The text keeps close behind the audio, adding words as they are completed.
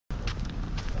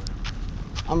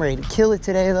I'm ready to kill it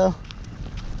today though.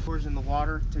 Pours in the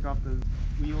water, take off the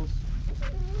wheels,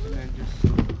 and then just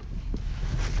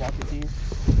walk it to you.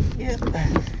 Yep.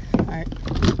 Alright.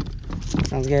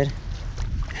 Sounds good.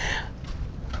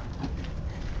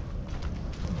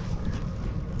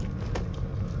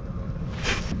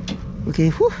 Okay,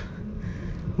 whew.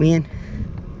 We in.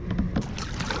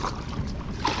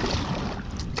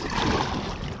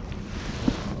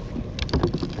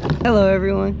 Hello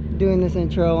everyone, doing this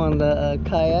intro on the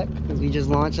kayak because we just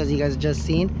launched, as you guys have just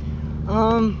seen.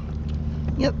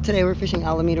 Yep, today we're fishing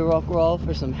Alameda rock roll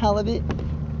for some halibut.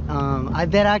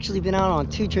 I've actually been out on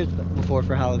 2 trips before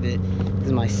for halibut. This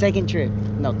is my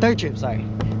third trip, sorry.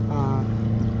 I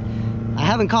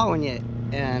haven't caught one yet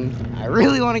and I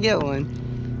really want to get one.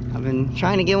 I've been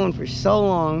trying to get one for so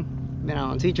long. Been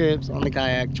out on 2 trips on the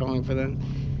kayak trolling for them.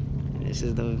 And this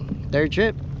is the 3rd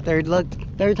trip,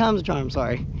 third time's a charm,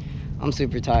 sorry. I'm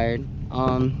super tired.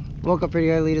 Woke up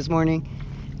pretty early this morning.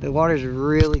 The water's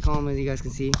really calm, as you guys can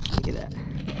see. Look at that.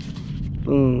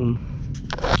 Boom.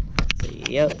 So,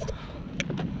 yep.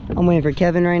 I'm waiting for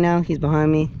Kevin right now. He's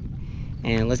behind me.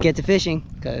 And let's get to fishing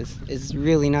because it's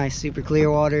really nice, super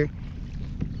clear water.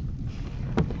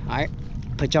 Alright,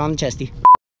 put you on the chesty.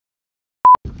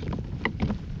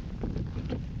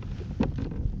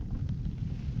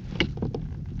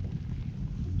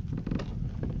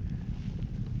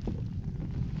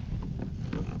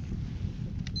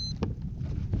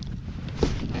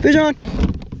 Fish on.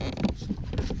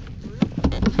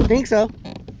 Think so.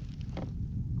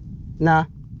 Nah.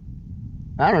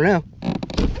 I don't know.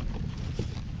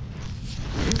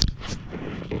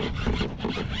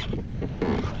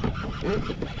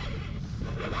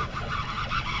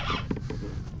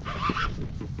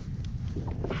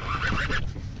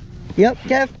 Yep,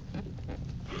 Kev.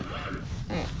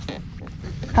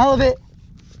 Halibut.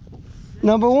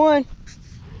 Number 1.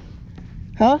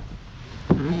 Huh?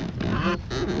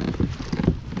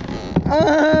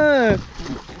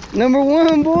 Number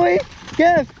 1, boy.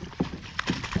 Kev.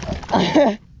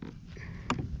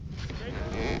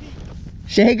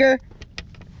 Shaker.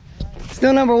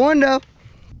 Still number 1 though.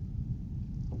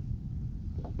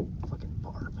 Fucking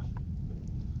barb.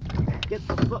 Get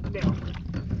the fuck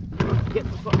down. Get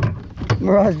the fuck down.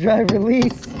 Mirage drive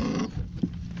release.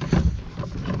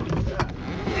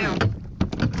 Down.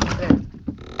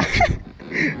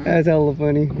 That's hella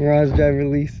funny. Mirage drive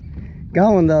release.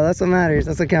 Got one though, that's what matters,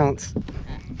 that's what counts.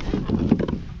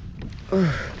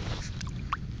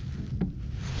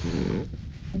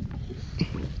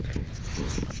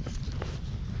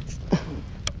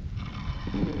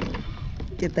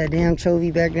 Get that damn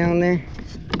chovy back down there.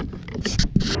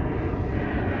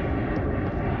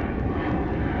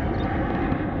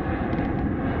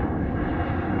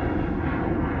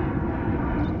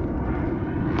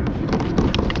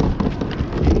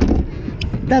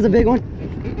 That's a big one.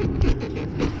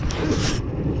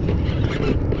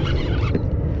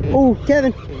 Oh,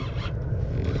 Kevin.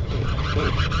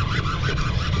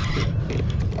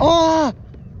 Oh!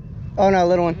 Oh no,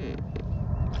 little one.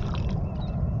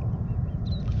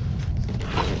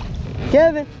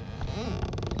 Kevin.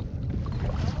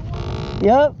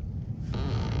 Yep.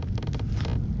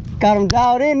 Got him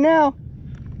dialed in now.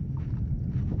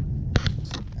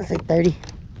 That's like 30.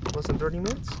 Less than 30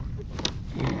 minutes?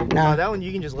 No. That one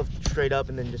you can just lift straight up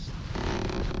and then just...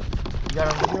 You got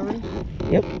it on video already?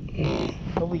 Yep.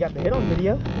 Hopefully you got the hit on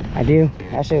video. I do.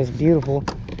 That shit was beautiful.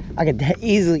 I could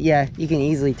easily, yeah, you can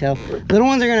easily tell. Little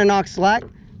ones are gonna knock slack.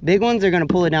 Big ones are gonna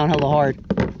pull it down hella hard.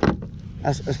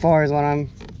 As far as what I'm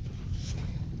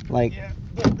like. Yeah,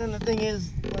 but then the thing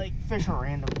is, like, fish are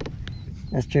random.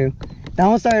 That's true. That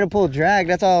one started to pull drag.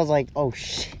 That's why I was like, oh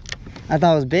shit. I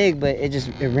thought it was big, but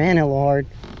it ran hella hard.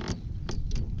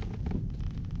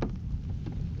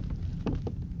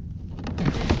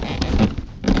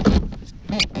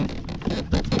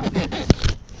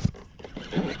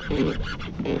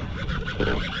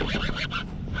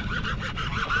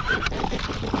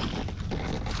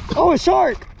 Oh, a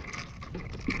shark!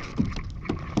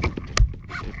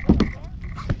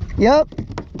 Yep.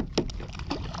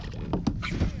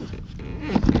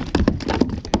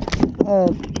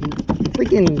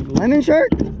 Freaking lemon shark?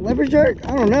 Leopard shark?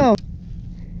 I don't know.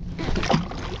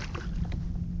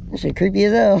 That shit creepy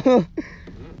as hell.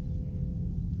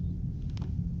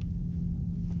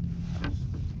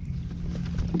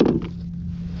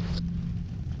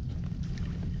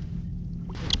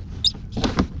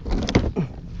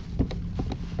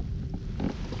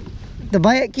 The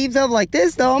bite keeps up like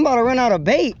this though, I'm about to run out of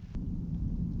bait.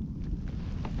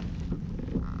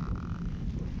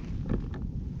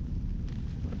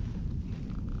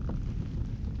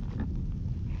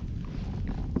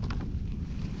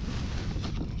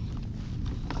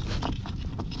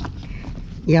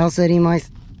 Y'all said he might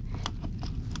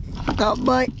stop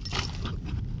by.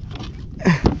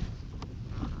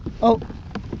 Oh,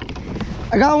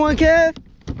 I got one, Kev.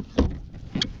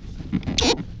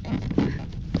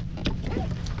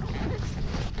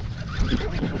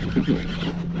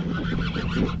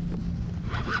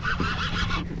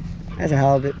 That's a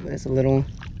halibut, but it's a little one.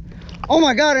 Oh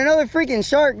my God, another freaking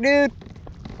shark, dude.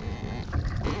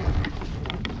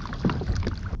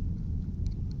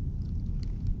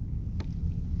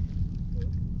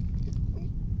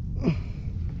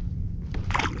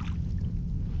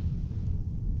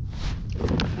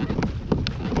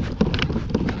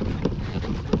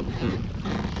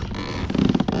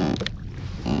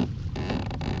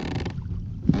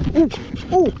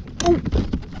 Oh, oh.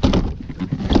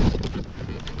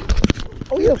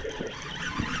 Oh, yeah.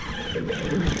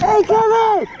 Hey,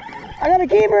 Kevin! I got a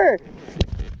keeper!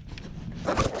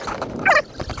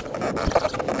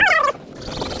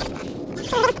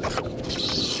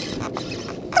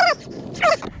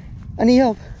 I need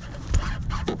help.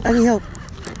 I need help.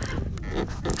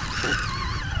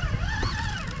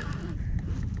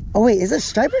 Oh, wait, is that a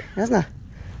striper? That's not.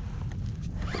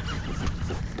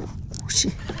 Oh,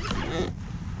 shit.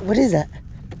 What is that?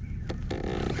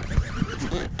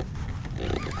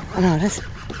 Oh, no, that's...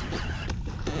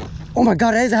 Oh my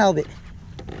God, that is a halibut.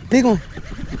 Big one.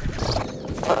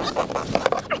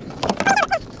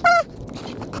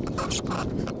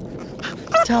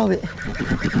 It's a halibut.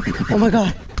 Oh my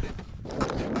God.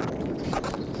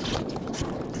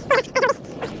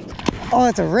 Oh,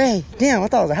 it's a ray. Damn, I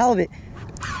thought it was a halibut.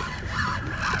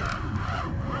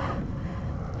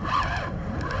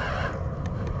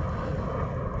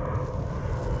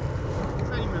 It's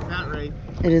not even a bat ray.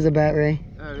 It is a bat ray.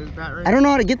 Oh, it is a bat ray? I don't know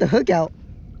how to get the hook out.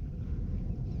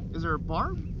 Is there a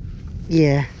barb?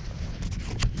 Yeah.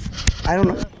 I don't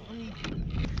know.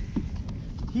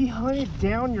 He hunted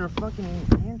down your fucking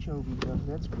anchovy, though.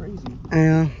 That's crazy. I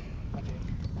know.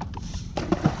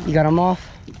 You got him off?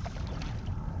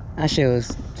 That shit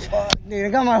was... Fuck, dude. I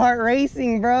got my heart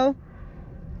racing, bro.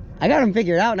 I got him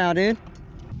figured out now, dude.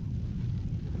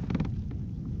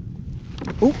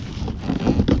 Oop.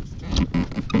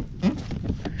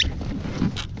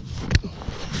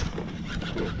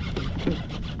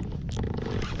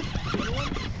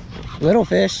 Little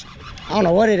fish. I don't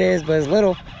know what it is, but it's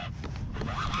little.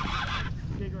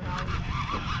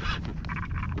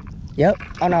 Yep.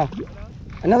 Oh no.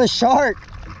 Another shark.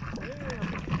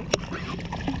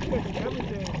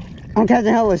 I'm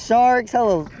catching hella sharks,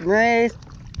 hella rays.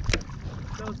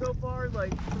 So far,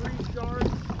 like 3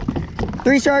 sharks.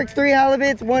 3 sharks, 3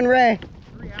 halibuts, 1 ray.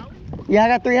 3 hallies? Yeah, I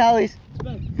got 3 hallies.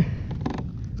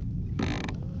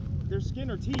 Their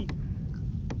skin or teeth.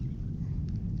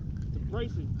 It's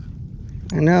abrasive.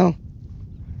 I know.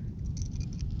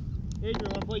 Hey, you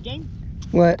wanna play a game?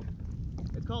 What?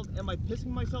 It's called, am I pissing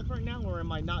myself right now or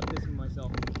am I not pissing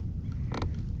myself?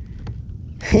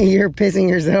 You're pissing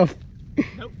yourself.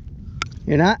 Nope.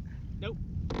 You're not? Nope.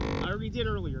 I already did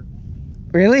earlier.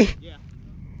 Really? Yeah.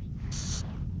 It's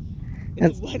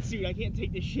a wetsuit. I can't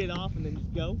take this shit off and then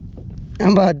just go.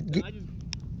 I'm about to So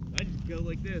I just go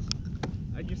like this.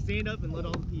 I just stand up and let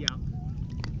all the pee out.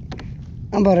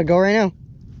 I'm about to go right now.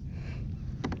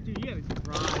 Dude, you gotta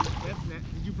dry. That's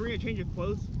Did you bring a change of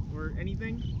clothes or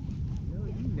anything? No,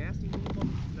 you nasty little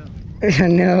motherfucker. No. I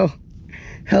know.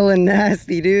 Hella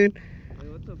nasty, dude.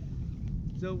 Wait, what the?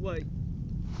 So what? You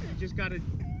just gotta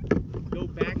go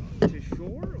back to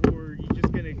shore, or you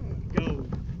just gonna go?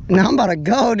 No, I'm about to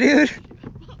go, dude.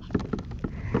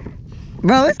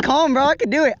 Bro, it's calm, bro. I can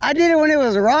do it. I did it when it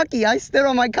was rocky. I stood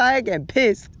on my kayak and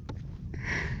pissed.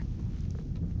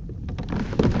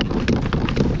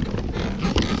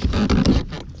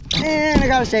 And I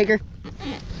got a shaker.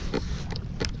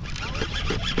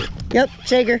 Yep,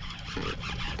 shaker.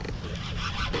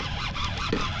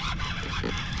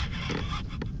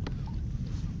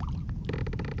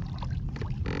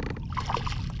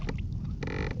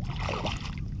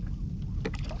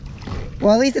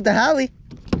 Well, at least it's a Hallie.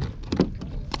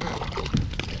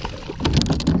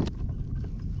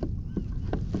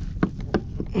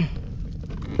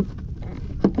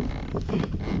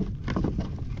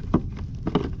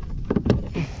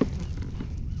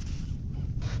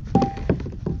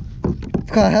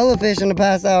 I've caught hella fish in the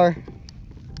past hour.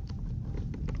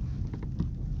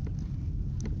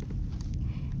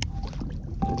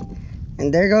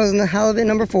 And there goes the halibut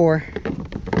number 4.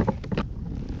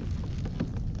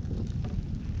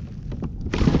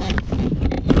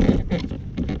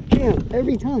 Damn,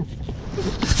 every time.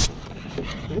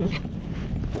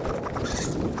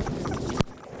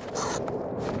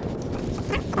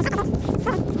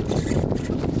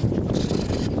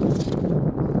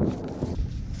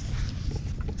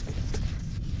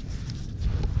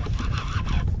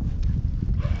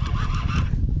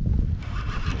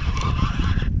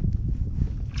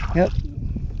 Yep.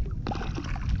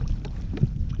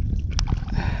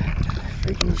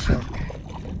 Freaking shark.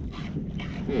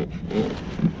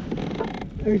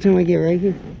 Every time I get right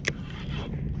here,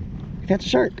 I catch a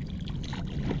shark.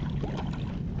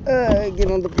 Get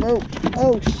on the boat.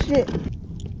 Oh shit.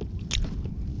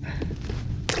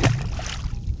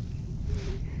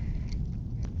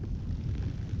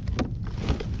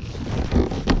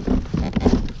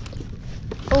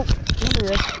 Oh, another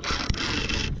red.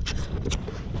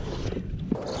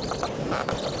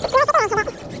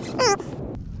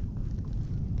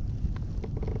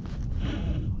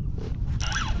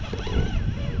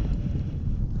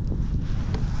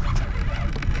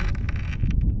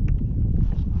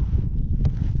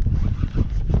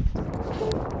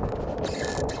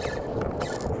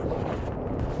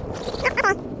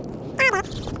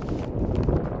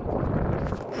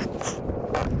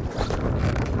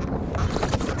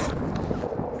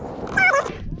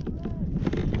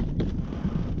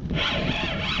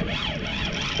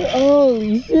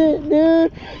 Holy shit,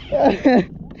 dude.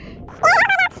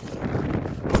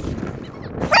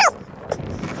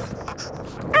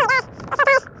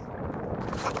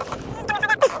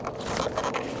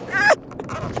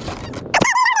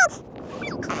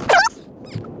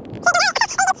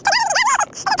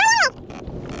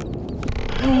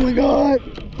 Oh my god.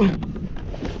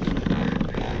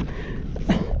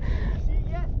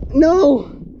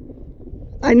 No.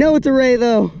 I know it's a ray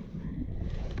though,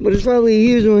 but it's probably a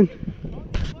huge one.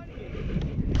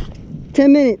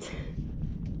 10 minutes.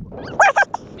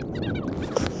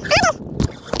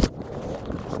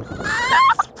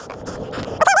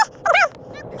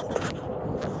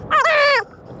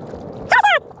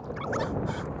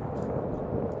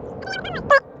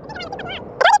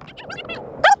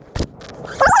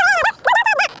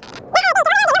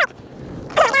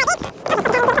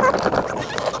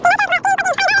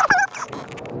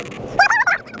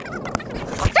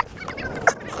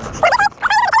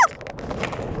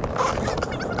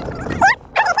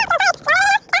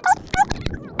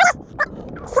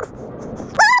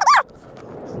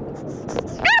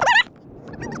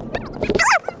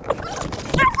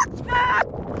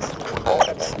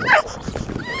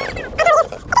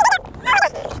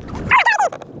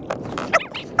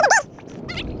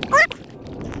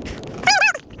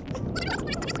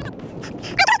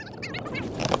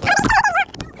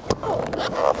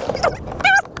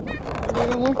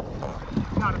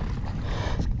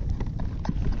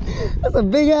 That's a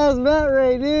big ass bat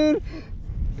ray, dude.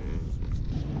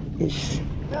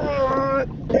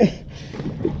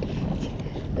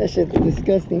 That shit's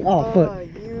disgusting. Oh fuck.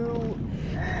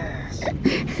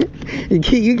 You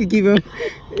can keep him.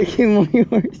 You keep him on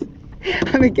yours.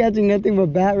 I've been catching nothing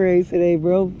but bat rays today,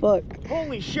 bro. Fuck.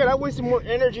 Holy shit, I wasted more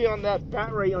energy on that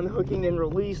bat ray unhooking and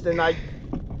release than I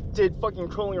did fucking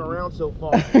trolling around so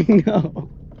far. I know.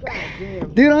 God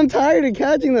damn. Dude, I'm tired of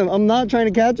catching them. I'm not trying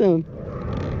to catch them.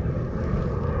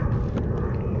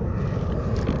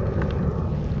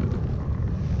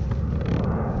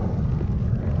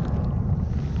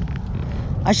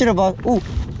 I should have bought. Ooh.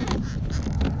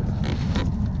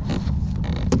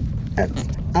 I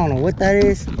don't know what that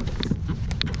is.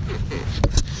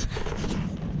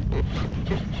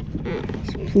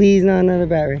 Please, not another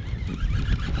battery.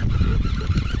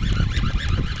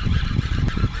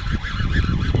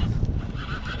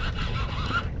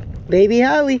 Baby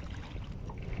Hallie.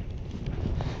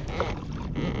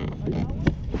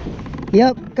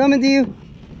 Yep, coming to you.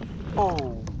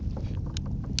 Oh.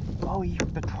 Oh,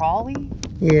 the trolley?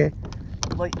 Yeah.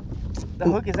 Like, the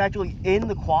hook is actually in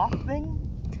the cloth thing?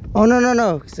 Oh,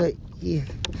 no. So, yeah.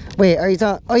 Wait, are you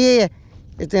talking? Oh, yeah.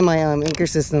 It's in my anchor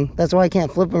system. That's why I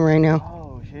can't flip him right now.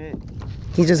 Oh, shit.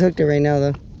 He just hooked it right now,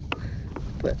 though.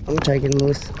 But I'm trying to get him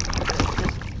loose.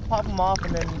 Just pop him off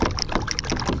and then...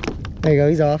 There you go,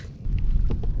 he's off.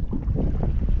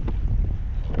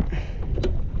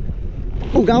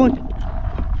 Oh, got one.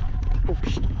 Oh,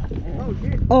 shit. Oh,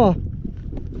 shit. Oh.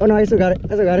 Oh, no, I still got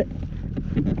it.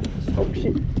 Oh,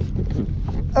 shit.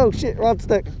 Oh, shit, rod's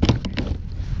stuck.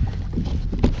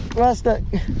 Rod's stuck.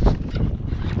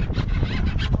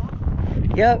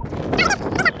 Yep.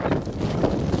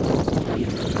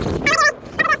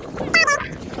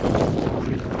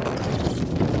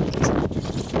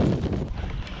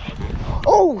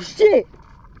 Oh, shit.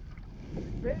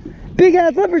 Big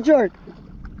ass leopard shark.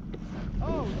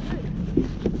 Oh, shit.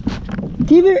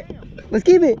 Keep it. Let's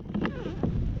keep it.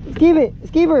 Let's keep it.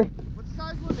 Let's keep her. What's the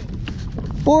size limit?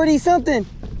 40 something.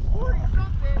 40 something?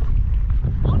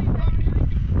 I don't even have anything to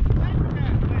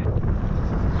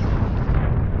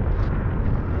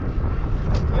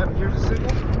Yep, here's the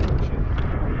signal. Oh, shit.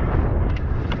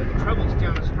 But the treble's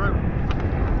down his throat.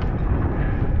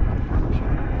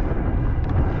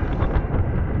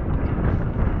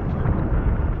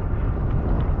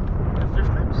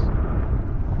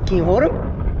 Can you hold him?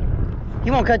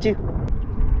 He won't cut you.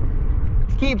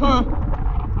 Let's keep, huh?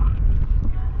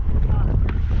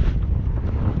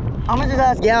 I'm gonna just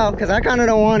ask Gal, because I kind of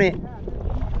don't want it.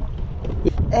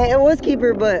 Hey, it was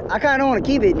keeper, but I kind of don't want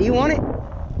to keep it. Do you want it?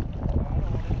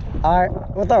 All right,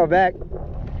 we'll throw it back.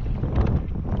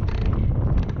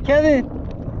 Kevin,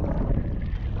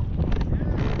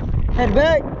 head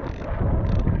back.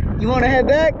 You want to head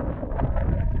back?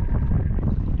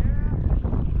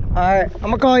 All right, I'm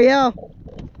gonna call you out.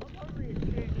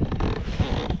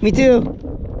 Me too.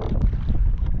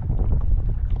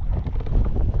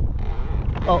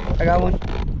 Oh, I got one.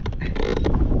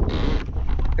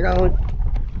 I got one.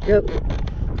 Yep.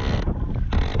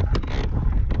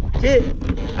 Shit.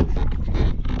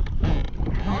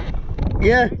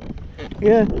 Yeah.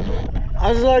 Yeah.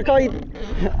 I was about to call you.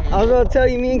 I was about to tell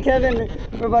you, me and Kevin,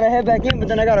 we're about to head back in, but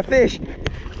then I got a fish.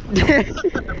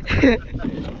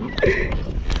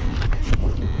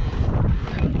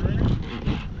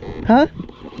 Huh?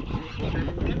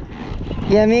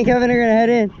 Yeah, me and Kevin are gonna head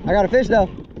in. I got a fish though.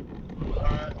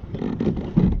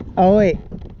 Oh wait.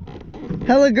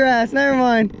 Hella grass, never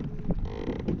mind.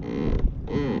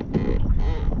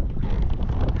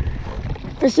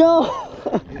 For sure.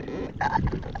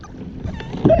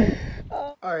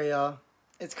 Alright y'all,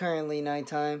 it's currently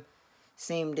nighttime.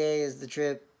 Same day as the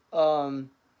trip.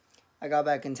 I got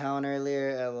back in town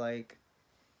earlier at like,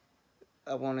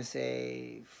 I want to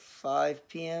say 5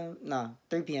 p.m. Nah,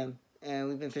 3 p.m. And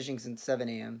we've been fishing since 7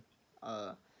 a.m.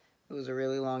 It was a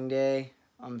really long day.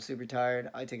 I'm super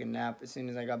tired. I took a nap as soon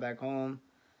as I got back home.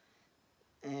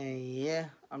 And yeah,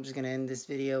 I'm just going to end this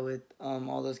video with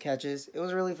all those catches. It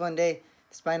was a really fun day.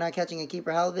 Despite not catching a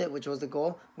keeper halibut, which was the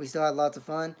goal, we still had lots of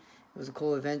fun. It was a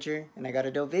cool adventure, and I got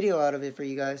a dope video out of it for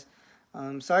you guys.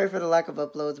 Sorry for the lack of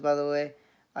uploads, by the way.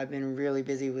 I've been really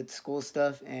busy with school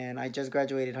stuff, and I just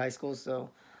graduated high school, so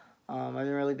I've been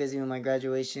really busy with my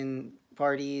graduation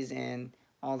parties and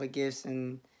all the gifts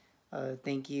and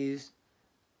thank yous.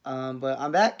 But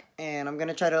I'm back, and I'm going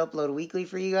to try to upload weekly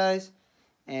for you guys,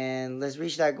 and let's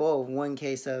reach that goal of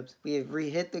 1K subs. We have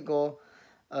hit the goal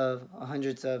of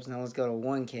 100 subs. Now let's go to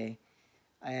 1K,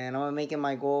 and I'm going to make it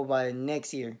my goal by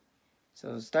next year.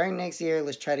 So starting next year,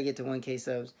 let's try to get to 1K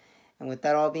subs. And with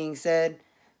that all being said,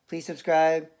 please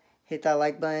subscribe, hit that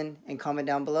like button, and comment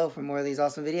down below for more of these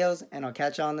awesome videos, and I'll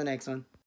catch you on the next one.